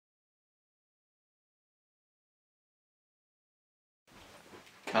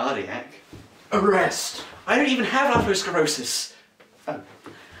Cardiac arrest. I don't even have atherosclerosis. Oh.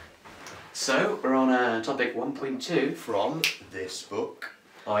 So, we're on topic 1.2 From this book.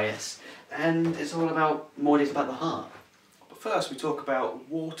 Oh yes, and it's all about more details about the heart. But first we talk about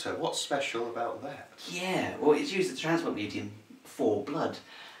water. What's special about that? Yeah, well it's used as a transport medium for blood,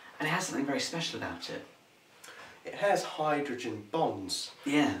 and it has something very special about it. It has hydrogen bonds,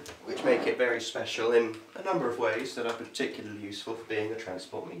 Yeah. which make it very special in a number of ways that are particularly useful for being a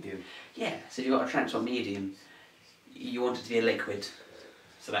transport medium. Yeah, so if you've got a transport medium, you want it to be a liquid,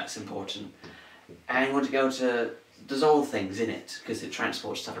 so that's important. And you want to be able to dissolve things in it, because it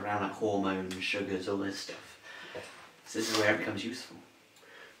transports stuff around like hormones, sugars, all this stuff. So this is where it becomes useful.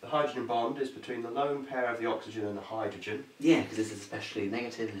 The hydrogen bond is between the lone pair of the oxygen and the hydrogen. Yeah, because this is especially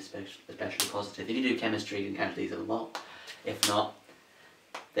negative and especially positive. If you do chemistry, you can count these a lot. If not,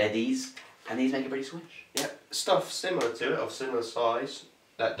 they're these, and these make a pretty swish. Yeah, stuff similar to it, of similar size,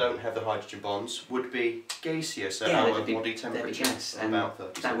 that don't have the hydrogen bonds, would be gaseous at our body temperature, gas, about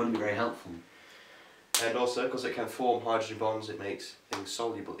 30. That wouldn't be very helpful. And also, because it can form hydrogen bonds, it makes things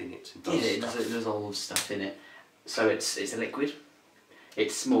soluble in it. And Yeah, it dissolves stuff in it. So it's a liquid,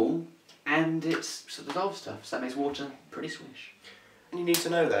 it's small, and it dissolves stuff, so that makes water pretty swish. And you need to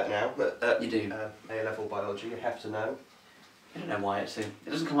know that now. You do. A-level biology, you have to know. I don't know why it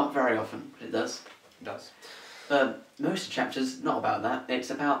doesn't come up very often, but it does. It does. Most of the chapter's not about that,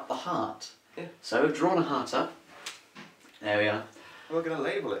 it's about the heart. Yeah. So we've drawn a heart up. There we are. We're going to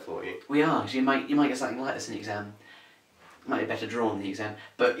label it for you. We are, because you might get something like this in the exam. It might be better drawn in the exam,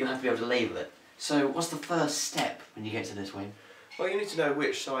 but you'll have to be able to label it. So what's the first step when you get to this, Wayne? Well, you need to know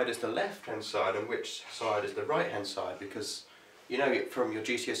which side is the left-hand side and which side is the right-hand side, because you know from your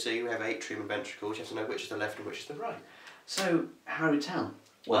GCSE you have atrium and ventricles, you have to know which is the left and which is the right. So, how do we tell?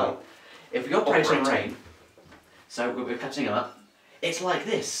 Well, if we operate on rain, so we're cutting up, it's like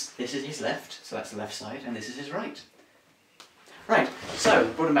this. This is his left, so that's the left side, and this is his right. Right, so,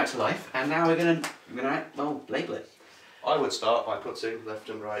 brought him back to life, and now we're gonna label it. I would start by putting left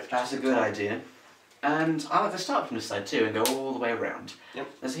and right. That's a good idea. And I like to start from this side too and go all the way around. Yep.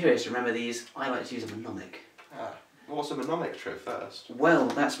 As here is to remember these, I like to use a mnemonic. Ah, what's a mnemonic trick first? Well,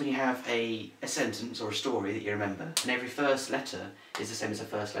 that's when you have a sentence or a story that you remember, and every first letter is the same as the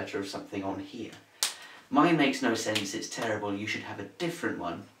first letter of something on here. Mine makes no sense, it's terrible, you should have a different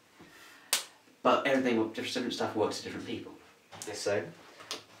one. But different stuff works for different people. Yes, so?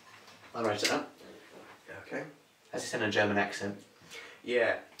 I'll write it up. Okay. As it's in a German accent.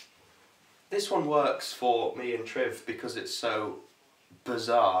 Yeah. This one works for me and Triv because it's so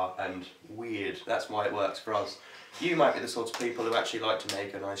bizarre and weird. That's why it works for us. You might be the sort of people who actually like to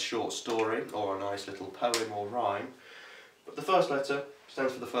make a nice short story or a nice little poem or rhyme. But the first letter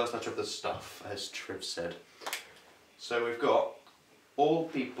stands for the first letter of the stuff, as Triv said. So we've got all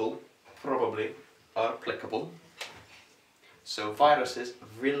people probably are applicable. So viruses,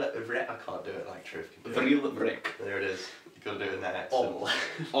 I can't do it like Triv can do it. There it is. You've got to do it in that accent. All.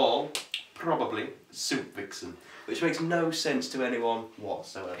 All, probably, soup vixen. Which makes no sense to anyone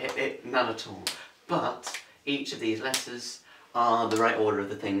whatsoever. None at all. But each of these letters are the right order of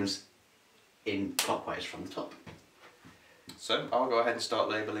the things in clockwise from the top. So I'll go ahead and start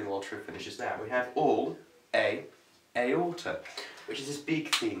labelling while Triv finishes that. We have all aorta, which is this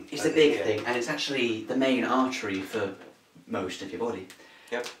big thing. It's a big thing, and it's actually the main artery for most of your body.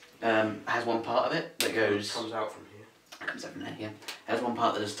 Yep. Has one part of it that goes... Comes out from here. Comes out from there, yeah. Has one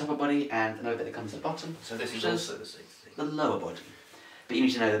part that is the top of the body and another bit that comes at the bottom. So this is also the same thing. The lower body. But you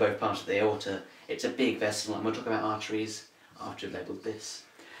need to know they're both parts of the aorta. It's a big vessel, and we'll talk about arteries after we've labelled this.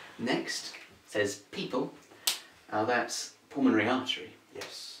 Next, says people. That's pulmonary artery.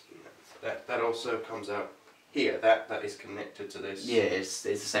 Yes. That also comes out here. That is connected to this. Yeah, it's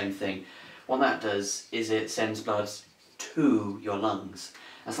the same thing. What that does is it sends blood to your lungs.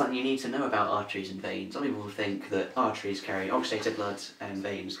 That's something you need to know about arteries and veins. Some people think that arteries carry oxygenated blood and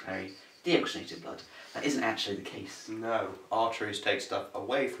veins carry deoxygenated blood. That isn't actually the case. No, arteries take stuff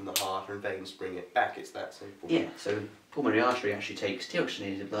away from the heart and veins bring it back. It's that simple. Yeah, so pulmonary artery actually takes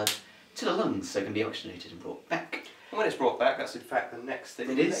deoxygenated blood to the lungs so it can be oxygenated and brought back. And when it's brought back, that's in fact the next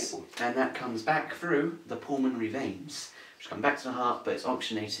thing it is, labelled. And that comes back through the pulmonary veins, which come back to the heart, but it's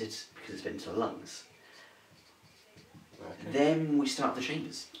oxygenated because it's been to the lungs. Okay. Then we start the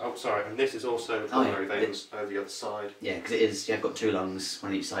chambers. Oh, sorry, and this is also pulmonary veins over the other side. Yeah, because it is, you've got two lungs,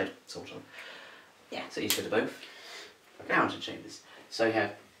 one on each side, sort of. Yeah, so each bit of both. Okay. Now to chambers. So you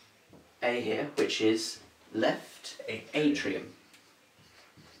have A here, which is left atrium.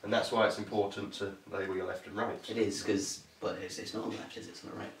 And that's why it's important to label your left and right. It is, because, well, it's not on the left, is it? It's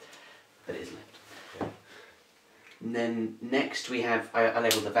on the right. But it is left. Yeah. And then next we have, I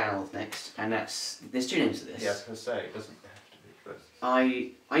labelled the valve next, and there's two names for this. Yeah, I was going to say, it doesn't have to be, but...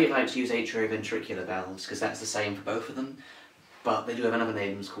 I like to use atrioventricular valves because that's the same for both of them, but they do have another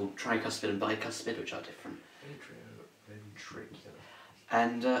names called tricuspid and bicuspid, which are different. Atrioventricular.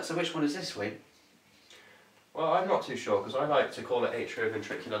 And so which one is this, Wayne? Well, I'm not too sure, because I like to call it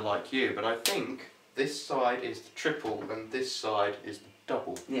atrioventricular like you, but I think this side is the triple and this side is the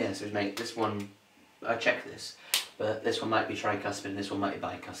double. Yeah, so we make this one, I check this, but this one might be tricuspid and this one might be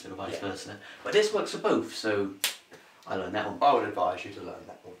bicuspid or vice versa. But this works for both, so I learned that one. I would advise you to learn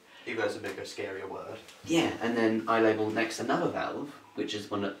that one, even though it's a bigger, scarier word. Yeah, and then I label next another valve, which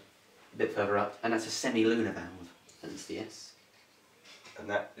is one a bit further up, and that's a semi-lunar valve, hence the S. And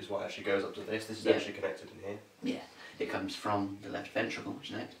that is what actually goes up to this. This is Yeah. actually connected in here. Yeah, it comes from the left ventricle,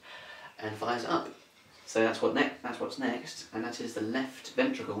 which is next, and fires up. So that's what's next, and that is the left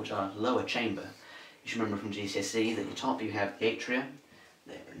ventricle, which are lower chamber. You should remember from GCSE that at the top you have the atria,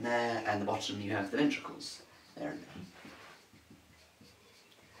 there and there, and the bottom you have the ventricles, there and there.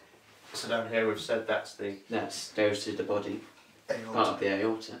 So down here we've said that's the That goes to the body, aorta. part of the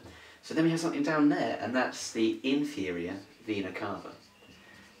aorta. So then we have something down there, and that's the inferior vena cava.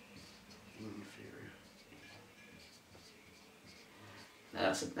 Inferior. Now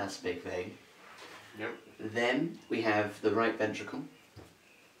that's a big vein. Yep. Then we have the right ventricle.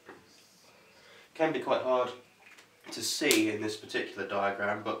 Can be quite hard to see in this particular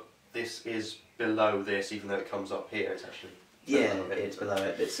diagram, but this is below this, even though it comes up here. It's actually Yeah, below it. it's below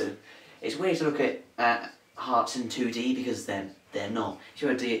it. It's weird to look at hearts in 2D because they're not. If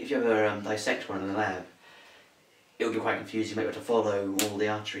you ever dissect one in the lab, it would be quite confusing. You might be able to follow all the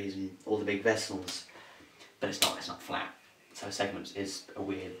arteries and all the big vessels, but it's not flat. So a segment is a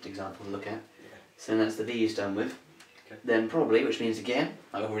weird example to look at. Yeah. So that's the V's done with. Okay. Then probably, which means again,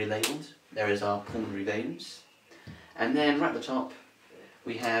 I've already labelled, there is our pulmonary veins. And then right at the top,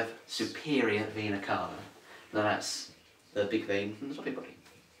 we have superior vena cava. Now that's the big vein from the top of your body.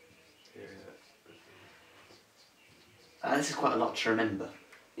 This is quite a lot to remember.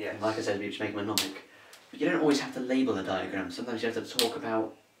 Yeah. Like I said, we just make a mnemonic. But you don't always have to label a diagram. Sometimes you have to talk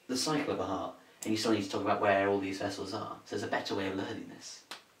about the cycle of a heart, and you still need to talk about where all these vessels are. So there's a better way of learning this.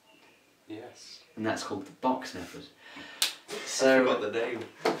 Yes. And that's called the box method. I So, forgot the name.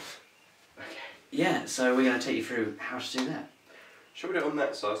 yeah, so we're going to take you through how to do that. Should we do it on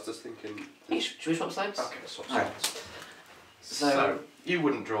that side? I was just thinking. Should we swap sides? Okay, swap Alright. sides. So, you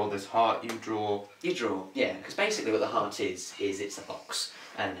wouldn't draw this heart. You draw. you draw, yeah, because basically what the heart is it's a box.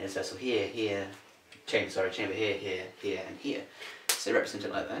 And there's a vessel here, chamber here, here, and here. So represent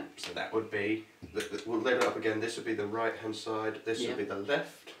it like that. So that would be. We'll label it up again. This would be the right hand side. This Yeah. would be the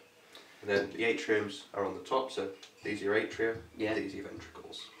left. And then the atriums are on the top. So these are your atria. Yeah. These are your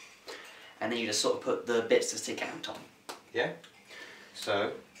ventricles. And then you just sort of put the bits that stick out on. Yeah.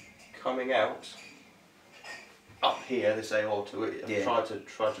 So coming out up here, this aorta. Yeah.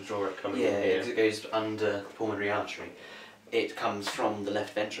 Try to draw it coming Yeah, in here. because it goes under the pulmonary artery. It comes from the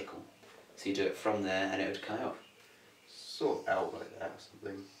left ventricle. So you do it from there and it would come out. Sort out like that,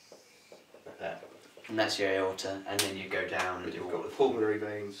 something like that. And that's your aorta, and then you go down and do You've all got the pulmonary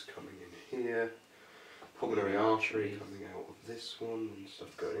veins coming in here, pulmonary artery coming out of this one, and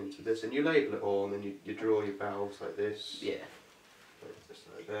stuff going into this, and you label it all, and then you draw your valves like this, Yeah. like this,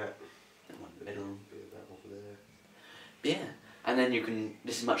 like that, And one in the middle. bit of that over there. Yeah. And then you can,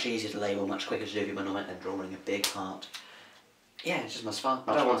 this is much easier to label, much quicker to do if you're mnemonic than drawing a big heart. Yeah, it's just much fun.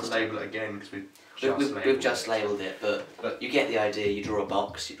 I don't want to label it again because We've just labelled it, but you get the idea. You draw a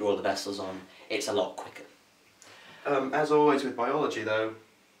box, you draw the vessels on. It's a lot quicker. As always with biology, though,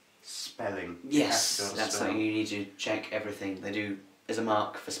 spelling. You Yes, have to that's spell. something you need to check everything. They do. There's a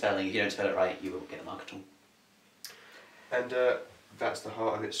mark for spelling. If you don't spell it right, you will get a mark at all. And that's the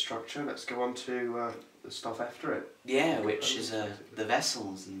heart and its structure. Let's go on to the stuff after it. Yeah, which is the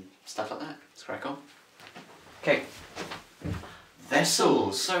vessels and stuff like that. Let's crack on. Okay.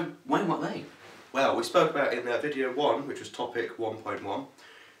 Vessels. So, when what they? Well, we spoke about in video 1, which was topic 1.1,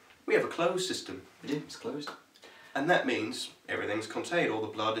 we have a closed system. We do. It's closed. And that means everything's contained, all the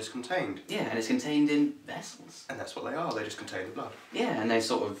blood is contained. Yeah, and it's contained in vessels. And that's what they are, they just contain the blood. Yeah, and they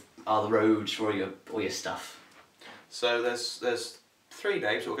sort of are the roads for all your stuff. So there's 3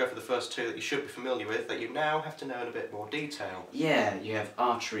 names, we'll go for the first 2 that you should be familiar with, that you now have to know in a bit more detail. Yeah, you have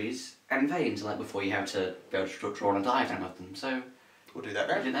arteries and veins, like before you have to be able to draw on a diagram of them. So, We'll do that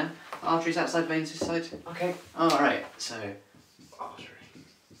we now. do that. Arteries outside, veins this side. Okay. Alright, so Artery.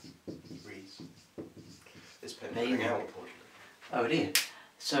 Reads. This pen Vein. running out, unfortunately. oh dear.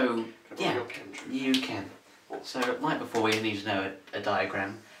 So Can I borrow yeah, your pen, Drew? you can. So like before, you need to know a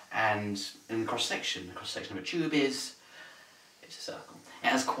diagram, And in the cross-section of a tube is, it's a circle. It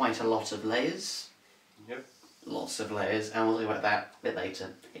has quite a lot of layers. Yep. Lots of layers, and we'll talk about that a bit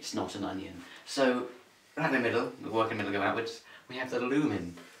later. It's not an onion. So, right in the middle, we work in the middle, go outwards, we have the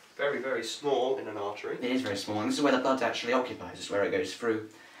lumen. Very, very small in an artery. It is very small, and this is where the blood actually occupies, this is where it goes through.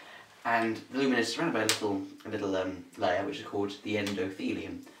 And the lumen is surrounded by a little layer, which is called the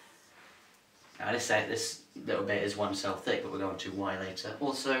endothelium. Now, this little bit is 1 cell thick, but we'll go on to why later.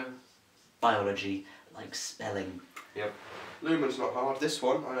 Also, biology, like spelling. Yep. Lumen's not hard. This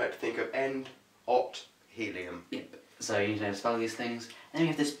one, I like to think of end-ot-helium. Yep. So you need to know how to spell these things. And then we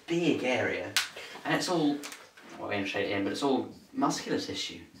have this big area, and it's all, well, we haven't showed it in, but it's all muscular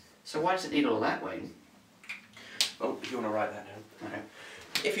tissue. So why does it need all that, Wayne? Oh, if you want to write that down. Okay.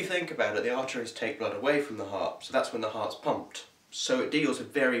 If you think about it, the arteries take blood away from the heart, so that's when the heart's pumped. So it deals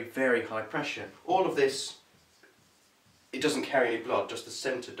with very, very high pressure. All of this, it doesn't carry any blood, just the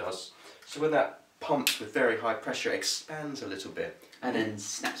centre does. So when that pumps with very high pressure, it expands a little bit. And then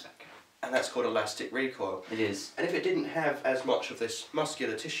snaps back. And that's called elastic recoil. It is. And if it didn't have as much of this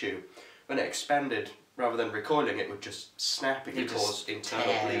muscular tissue, when it expanded, rather than recoiling, it would just snap. It could cause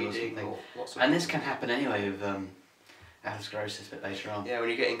internal bleeding or lots of... And this can happen anyway with atherosclerosis a bit later on. Yeah, when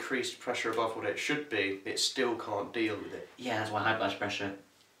you get increased pressure above what it should be, it still can't deal with it. Yeah, that's why high blood pressure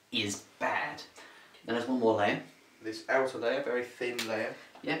is bad. Then there's one more layer. This outer layer, very thin layer.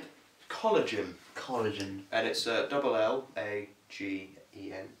 Yep. Collagen. Collagen. And it's L-A-G-E-N.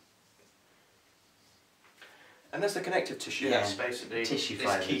 And that's the connective tissue. Yeah, that's basically tissue this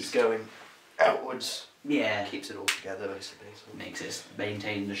fibres. keeps going outwards. Yeah. Keeps it all together basically. So. Makes it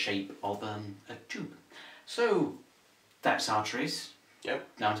maintain the shape of a tube. So that's arteries.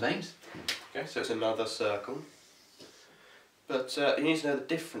 Yep. Down to veins. Okay, so it's another circle. But you need to know the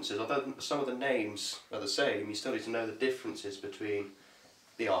differences. Although some of the names are the same, you still need to know the differences between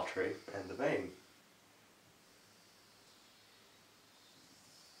the artery and the vein.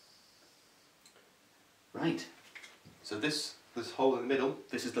 Right. So this hole in the middle,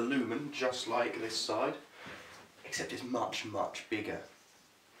 this is the lumen, just like this side, except it's much, much bigger.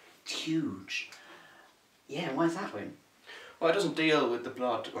 It's huge. Yeah, why is that, Wayne? Well, it doesn't deal with the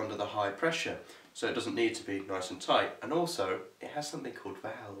blood under the high pressure, so it doesn't need to be nice and tight. And also, it has something called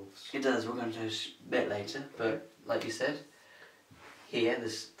valves. It does, we're going to do this a bit later, but like you said, here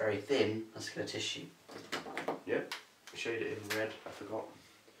there's very thin muscular tissue. Yep, shade it in red, I forgot.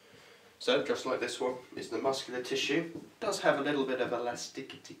 So, just like this one, it's the muscular tissue. It does have a little bit of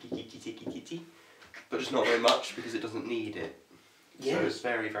elasticity, but just not very much because it doesn't need it. Yeah. So it's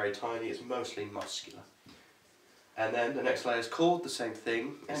very, very tiny, it's mostly muscular. And then the next layer is called the same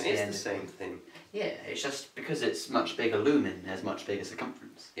thing, and it's the same thing. Yeah, it's just because it's much bigger lumen, it has much bigger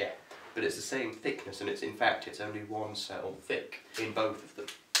circumference. Yeah, but it's the same thickness, and it's in fact it's only 1 cell thick in both of them.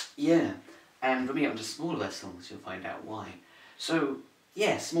 Yeah, and when we get onto smaller vessels, you'll find out why. So,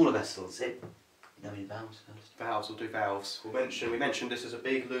 yeah, smaller vessels. No, we need valves first. Valves, we'll do valves. We mentioned this as a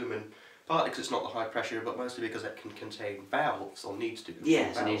big lumen, partly because it's not the high pressure, but mostly because it can contain valves, or needs to contain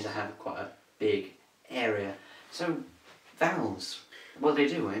Yes, valves. it needs to have quite a big area. So, valves, what do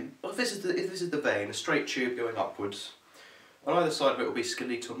they do, Wayne? Well, if this is the vein, a straight tube going upwards, on either side of it will be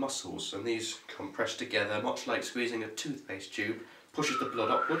skeletal muscles, and these compress together, much like squeezing a toothpaste tube, pushes the blood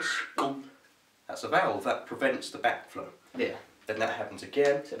upwards. That's a valve, that prevents the backflow. Yeah. Then that happens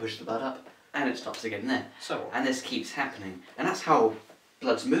again. So it pushes the blood up, and it stops again there. So on. And this keeps happening. And that's how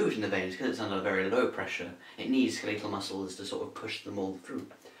blood's moved in the veins, because it's under very low pressure. It needs skeletal muscles to sort of push them all through.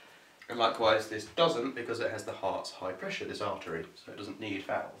 And likewise, this doesn't, because it has the heart's high pressure, this artery, so it doesn't need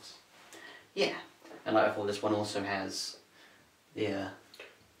valves. Yeah. And like I thought, this one also has the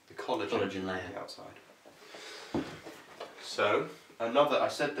collagen layer on the outside. So, I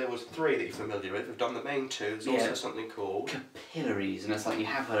said there was 3 that you're familiar with. We've done the main 2. There's also something called capillaries, and that's something you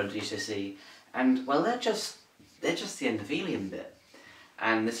have heard of GCSE. And well, they're just the endothelium bit,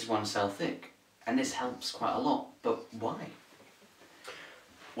 and this is 1 cell thick, and this helps quite a lot. But why?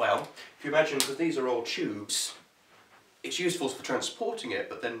 Well, if you imagine, because these are all tubes, it's useful for transporting it,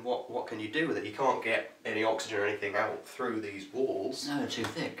 but then what can you do with it? You can't get any oxygen or anything out through these walls. No, they're too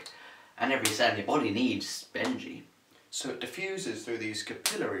thick. And every cell in your body needs energy. So it diffuses through these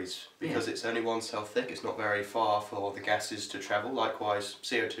capillaries, because it's only 1 cell thick, it's not very far for the gases to travel. Likewise,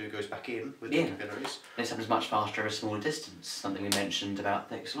 CO2 goes back in with the capillaries. This happens much faster over a smaller distance, something we mentioned about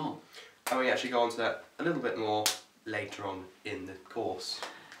Thicke's Law. And we actually go on to that a little bit more later on in the course.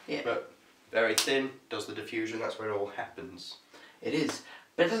 Yeah. But very thin, does the diffusion, that's where it all happens. It is.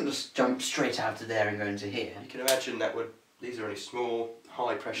 But it doesn't just jump straight out of there and go into here. You can imagine these are only small,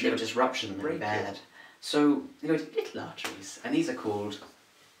 high pressure. They would just rupture them really bad. So they go to little arteries, and these are called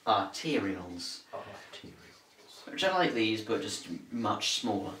arterioles, which are like these but just much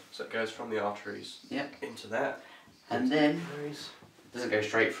smaller. So it goes from the arteries Yep. into that. And into then the capillaries. it doesn't go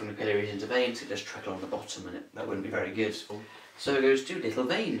straight from the capillaries into veins, it just trickle on the bottom and that wouldn't be very good. useful. So it goes to little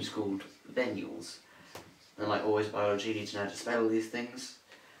veins called venules. And like always biology, you need to know how to spell these things.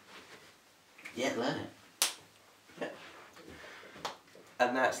 Yeah, learn it.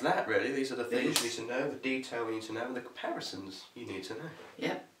 And that's that really. These are the things These. you need to know, the detail you need to know, and the comparisons you need to know.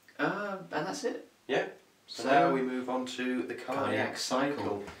 Yep. And that's it. Yeah. So, So now we move on to the cardiac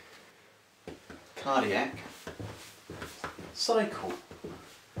cycle. Cardiac cycle.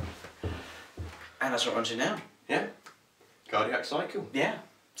 And that's what we're on to now. Yeah. Cardiac cycle. Yeah.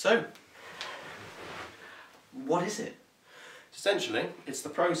 So, what is it? Essentially, it's the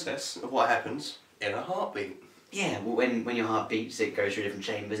process of what happens in a heartbeat. Yeah, well, when your heart beats, it goes through different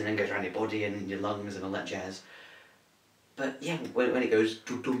chambers and then goes around your body and your lungs and all that jazz. But yeah, when it goes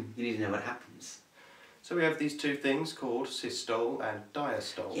dum, you need to know what happens. So we have these two things called systole and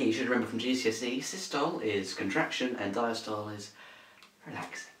diastole. Yeah, you should remember from GCSE, systole is contraction and diastole is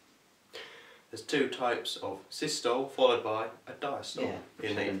relaxing. There's two types of systole followed by a diastole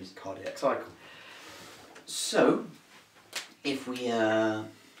in the happens. cardiac cycle. So, if we are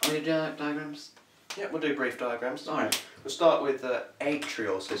we do diagrams? Yeah, we'll do brief diagrams. Alright. We'll start with the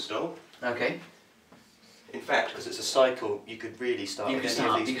atrial systole. Okay. In fact, because it's a cycle, you could really start You with can any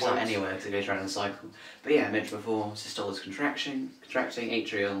start, of these you can start points. anywhere because it goes around in a cycle. But yeah, I mentioned before, systole is contracting,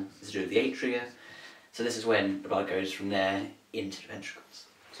 atrial is to do with the atria. So this is when the blood goes from there into the ventricles.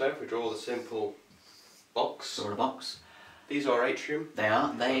 So if we draw the simple box, Sort of box. these are atrium, They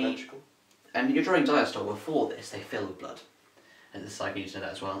are, ventricle. and you're drawing diastole before this, they fill with blood. And this cycle, you need to know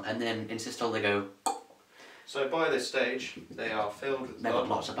that as well. And then in systole they go, So by this stage, they are filled with they've got blood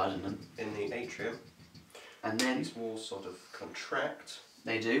lots of blood in them. in the atrium. And then These walls sort of contract.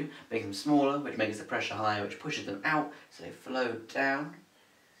 they do, make them smaller, which makes the pressure higher, which pushes them out, so they flow down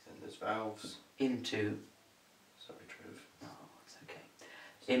And there's valves. into, Sorry, Trev. oh, it's okay,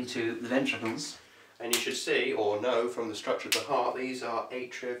 into the ventricles. And you should see or know from the structure of the heart, these are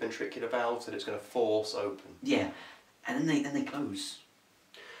atrioventricular valves that it's going to force open. Yeah, and then they close.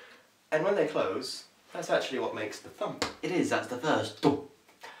 And when they close, that's actually what makes the thump. It is, that's the first.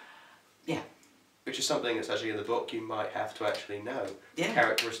 Yeah. Which is something that's actually in the book you might have to actually know. Yeah. The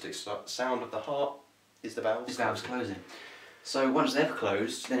characteristic sound of the heart is the valves. It's valves closing. So once they've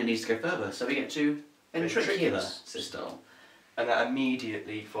closed, then it needs to go further. So we get to ventricular Ventriculus. systole. And that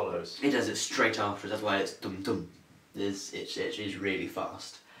immediately follows. It does it straight after, that's why it's dum. It is really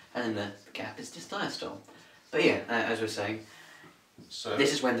fast. And then the gap is just diastole. But yeah, as we we're saying, So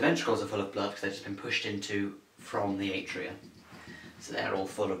this is when the ventricles are full of blood because they've just been pushed into from the atria. So they're all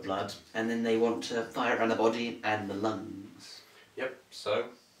full of blood, and then they want to fire it around the body and the lungs. Yep, so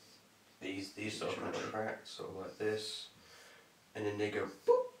these sort of contract, sort of like this, and then they go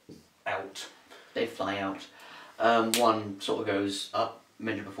boop, out. They fly out. One sort of goes up,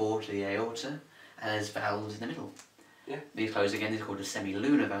 mentioned before, to the aorta, and there's valves in the middle. Yeah. These close again, these are called the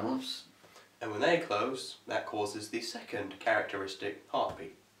semilunar valves. And when they close, that causes the second characteristic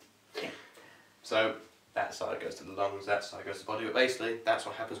heartbeat. Yeah. So that side goes to the lungs, that side goes to the body, but basically that's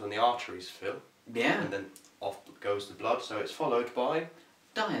what happens when the arteries fill, Yeah. and then off goes the blood, so it's followed by...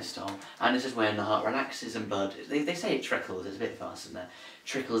 Diastole. And this is when the heart relaxes and blood, they say it trickles, it's a bit faster than that,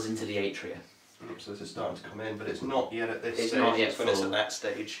 trickles into the atria. So this is starting to come in, but it's not yet at this It's stage. not yet It's when it's full. at that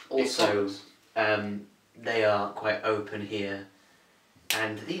stage. it Also, follows. they are quite open here,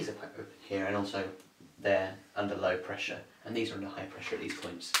 and these are quite open here, and also they're under low pressure, and these are under high pressure at these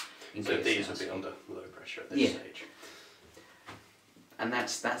points. in So case these that's- will be under low pressure at this Yeah. stage. And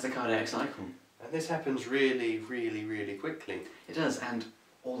that's the cardiac cycle. And this happens really, really, really quickly, It does, and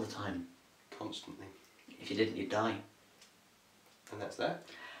all the time. constantly. If you didn't, you'd die. And that's that.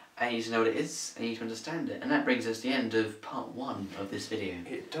 And you need to know what it is, and you need to understand it. And that brings us to the end of part 1 of this video.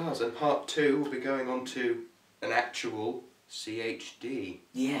 It does, and part 2 will be going on to an actual CHD.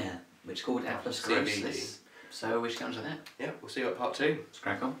 Yeah, which is called atherosclerosis. CBD. So we should get on to that. Yeah, we'll see you at part 2. Let's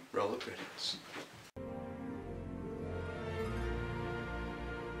crack on. Roll the credits.